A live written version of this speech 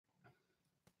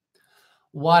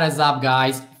What is up,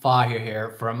 guys? Fahir here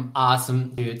from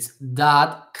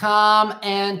AwesomeTuts.com,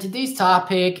 and today's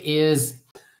topic is,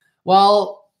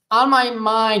 well, on my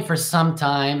mind for some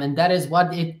time, and that is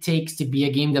what it takes to be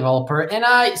a game developer. And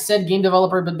I said game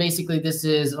developer, but basically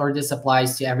this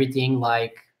applies to everything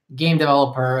like game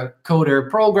developer, coder,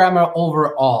 programmer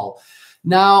overall.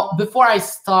 Now, before I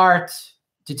start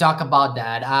to talk about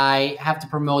that, I have to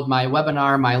promote my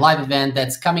webinar, my live event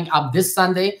that's coming up this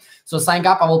Sunday. So sign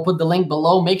up. I will put the link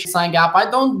below. Make sure you sign up.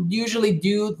 I don't usually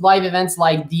do live events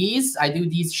like these. I do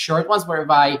these short ones where if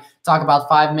I talk about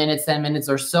 5 minutes, 10 minutes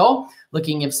or so,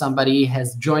 looking if somebody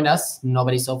has joined us.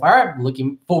 Nobody so far.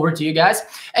 Looking forward to you guys.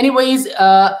 Anyways,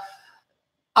 I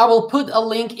will put a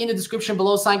link in the description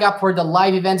below. Sign up for the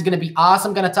live event. It's going to be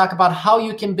awesome. I'm going to talk about how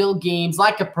you can build games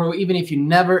like a pro, even if you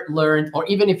never learned or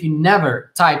even if you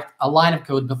never typed a line of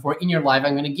code before in your life.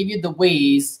 I'm going to give you the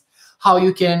ways how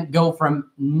you can go from,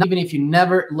 even if you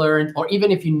never learned or even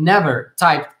if you never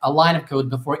typed a line of code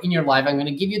before in your life, I'm going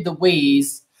to give you the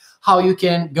ways how you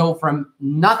can go from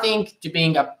nothing to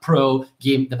being a pro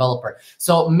game developer.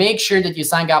 So make sure that you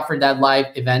sign up for that live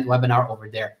event webinar over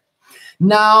there.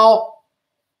 Now,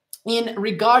 in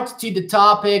regards to the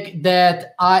topic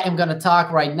that I am going to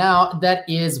talk right now, that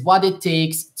is what it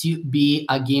takes to be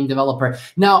a game developer.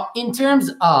 Now, in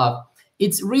terms of,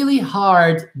 it's really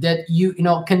hard that you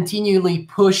continually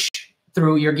push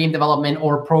through your game development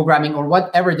or programming or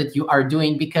whatever that you are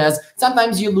doing, because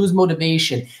sometimes you lose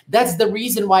motivation. That's the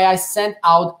reason why I sent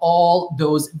out all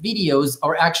those videos,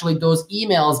 or actually those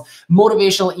emails,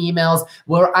 motivational emails,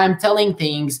 where I'm telling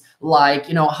things like,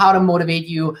 how to motivate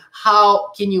you, how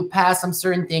can you pass some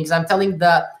certain things. I'm telling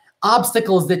the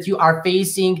obstacles that you are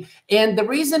facing. And the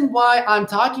reason why I'm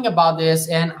talking about this,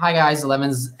 and hi guys,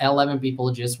 11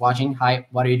 people just watching. Hi,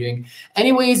 what are you doing?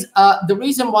 Anyways, the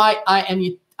reason why I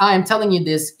am telling you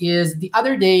this is the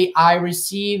other day I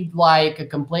received like a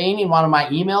complaint in one of my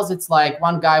emails. It's like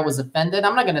one guy was offended.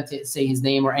 I'm not going to say his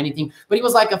name or anything, but he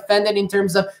was like offended in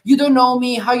terms of, you don't know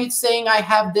me. How you saying I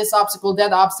have this obstacle,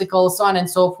 that obstacle, so on and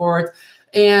so forth.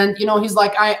 And, he's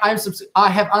like, I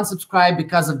have unsubscribed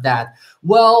because of that.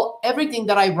 Well, everything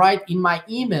that I write in my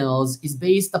emails is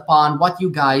based upon what you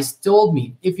guys told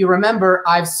me. If you remember,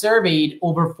 I've surveyed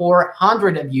over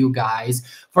 400 of you guys.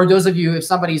 For those of you, if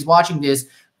somebody's watching this,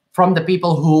 from the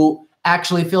people who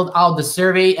actually filled out the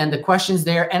survey and the questions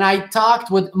there. And I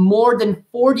talked with more than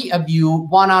 40 of you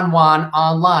one-on-one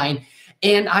online.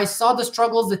 And I saw the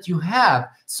struggles that you have.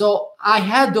 So I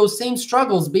had those same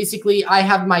struggles. Basically, I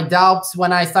have my doubts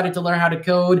when I started to learn how to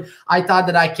code. I thought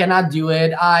that I cannot do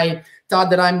it. I thought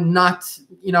that I'm not,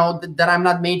 that I'm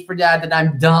not made for that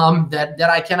I'm dumb, that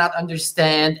I cannot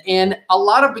understand. And a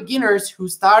lot of beginners who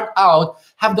start out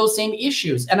have those same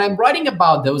issues. And I'm writing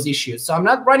about those issues. So I'm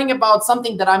not writing about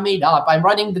something that I made up. I'm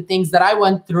writing the things that I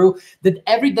went through, that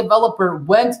every developer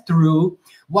went through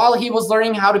while he was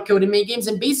learning how to code and make games.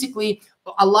 And basically,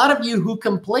 a lot of you who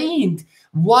complained,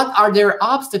 what are their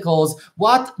obstacles?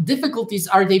 What difficulties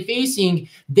are they facing?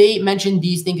 They mentioned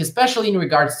these things, especially in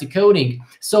regards to coding.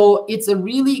 So it's a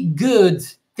really good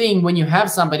thing when you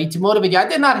have somebody to motivate you. I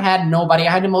did not have nobody.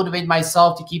 I had to motivate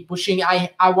myself to keep pushing. I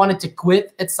wanted to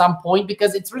quit at some point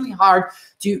because it's really hard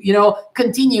to,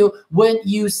 continue when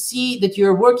you see that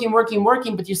you're working,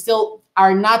 but you still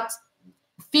are not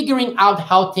figuring out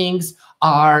how things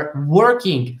are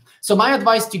working. So my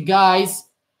advice to guys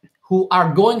who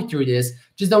are going through this,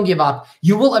 just don't give up.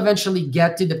 You will eventually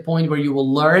get to the point where you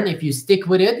will learn if you stick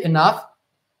with it enough.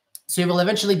 So you will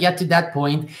eventually get to that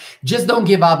point. Just don't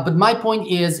give up. But my point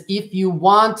is, if you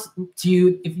want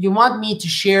me to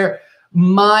share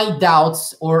my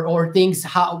doubts or things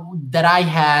that I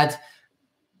had,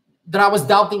 that I was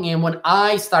doubting in when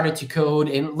I started to code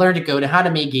and learn to code and how to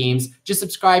make games, just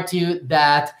subscribe to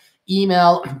that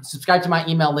email, subscribe to my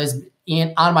email list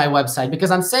on my website,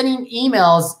 because I'm sending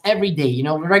emails every day,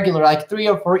 regular, like 3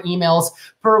 or 4 emails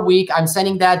per week. I'm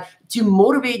sending that to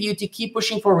motivate you to keep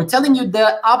pushing forward, telling you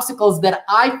the obstacles that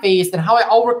I faced and how I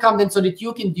overcome them so that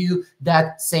you can do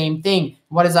that same thing.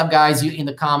 What is up, guys? You in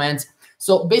the comments.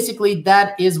 So basically,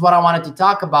 that is what I wanted to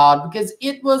talk about, because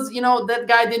it was, that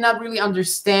guy did not really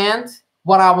understand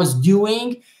what I was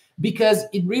doing, because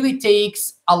it really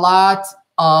takes a lot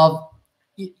of,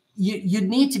 you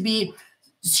need to be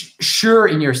sure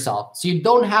in yourself. So you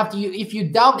don't have to, if you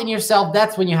doubt in yourself,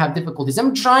 that's when you have difficulties.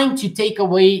 I'm trying to take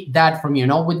away that from you,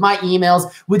 with my emails,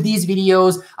 with these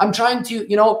videos. I'm trying to,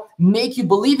 make you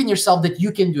believe in yourself that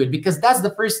you can do it, because that's the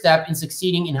first step in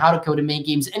succeeding in how to code and make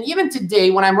games. And even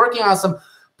today, when I'm working on some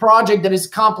project that is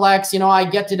complex, I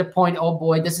get to the point, oh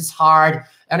boy, this is hard.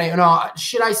 and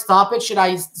should I stop it? Should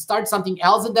I start something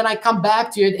else? And then I come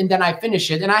back to it and then I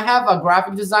finish it. And I have a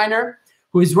graphic designer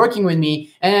who is working with me,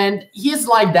 and he's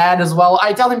like that as well.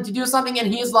 I tell him to do something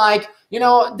and he's like,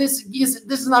 this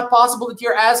is not possible that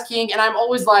you're asking. And I'm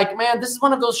always like, man, this is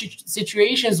one of those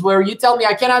situations where you tell me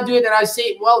I cannot do it and I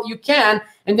say, well, you can,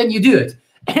 and then you do it.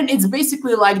 And it's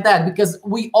basically like that, because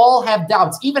we all have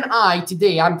doubts. Even I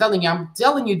today, I'm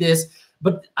telling you this,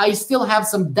 but I still have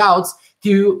some doubts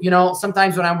to,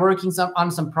 sometimes when I'm working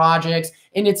on some projects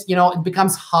and it's, it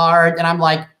becomes hard and I'm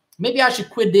like, maybe I should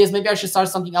quit this. Maybe I should start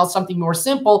something else, something more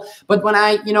simple. But when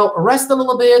I, rest a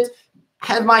little bit,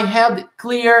 have my head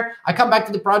clear, I come back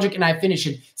to the project and I finish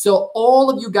it. So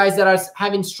all of you guys that are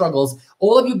having struggles,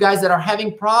 all of you guys that are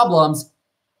having problems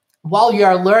while you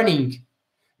are learning,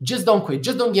 just don't quit.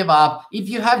 Just don't give up. If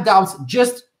you have doubts,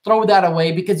 just throw that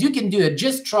away, because you can do it.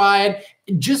 Just try it.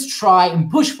 Just try and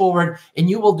push forward, and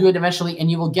you will do it eventually, and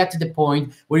you will get to the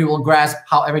point where you will grasp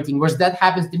how everything works. That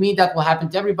happens to me. That will happen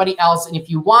to everybody else. And if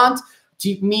you want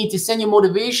me to send you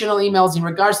motivational emails in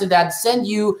regards to that, send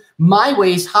you my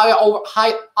ways, how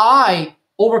I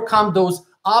overcome those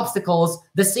obstacles,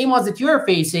 the same ones that you're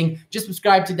facing, just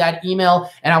subscribe to that email,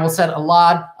 and I will send a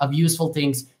lot of useful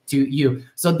things to you.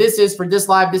 So this is for this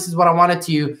live. This is what I wanted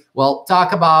to,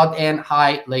 talk about. And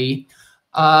hi, Lee.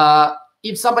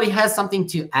 If somebody has something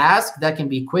to ask, that can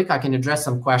be quick. I can address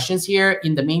some questions here.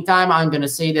 In the meantime, I'm going to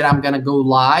say that I'm going to go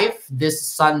live this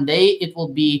Sunday. It will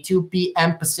be 2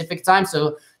 p.m. Pacific time.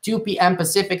 So 2 p.m.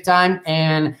 Pacific time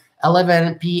and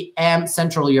 11 p.m.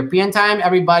 Central European time.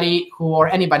 Anybody who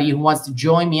wants to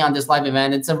join me on this live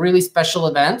event, it's a really special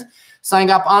event. Sign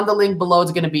up on the link below.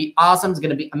 It's going to be awesome. It's going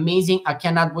to be amazing. I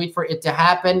cannot wait for it to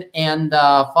happen. And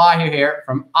Fahir here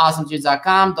from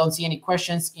awesometuts.com. Don't see any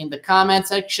questions in the comment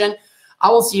section. I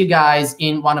will see you guys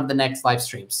in one of the next live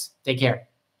streams. Take care.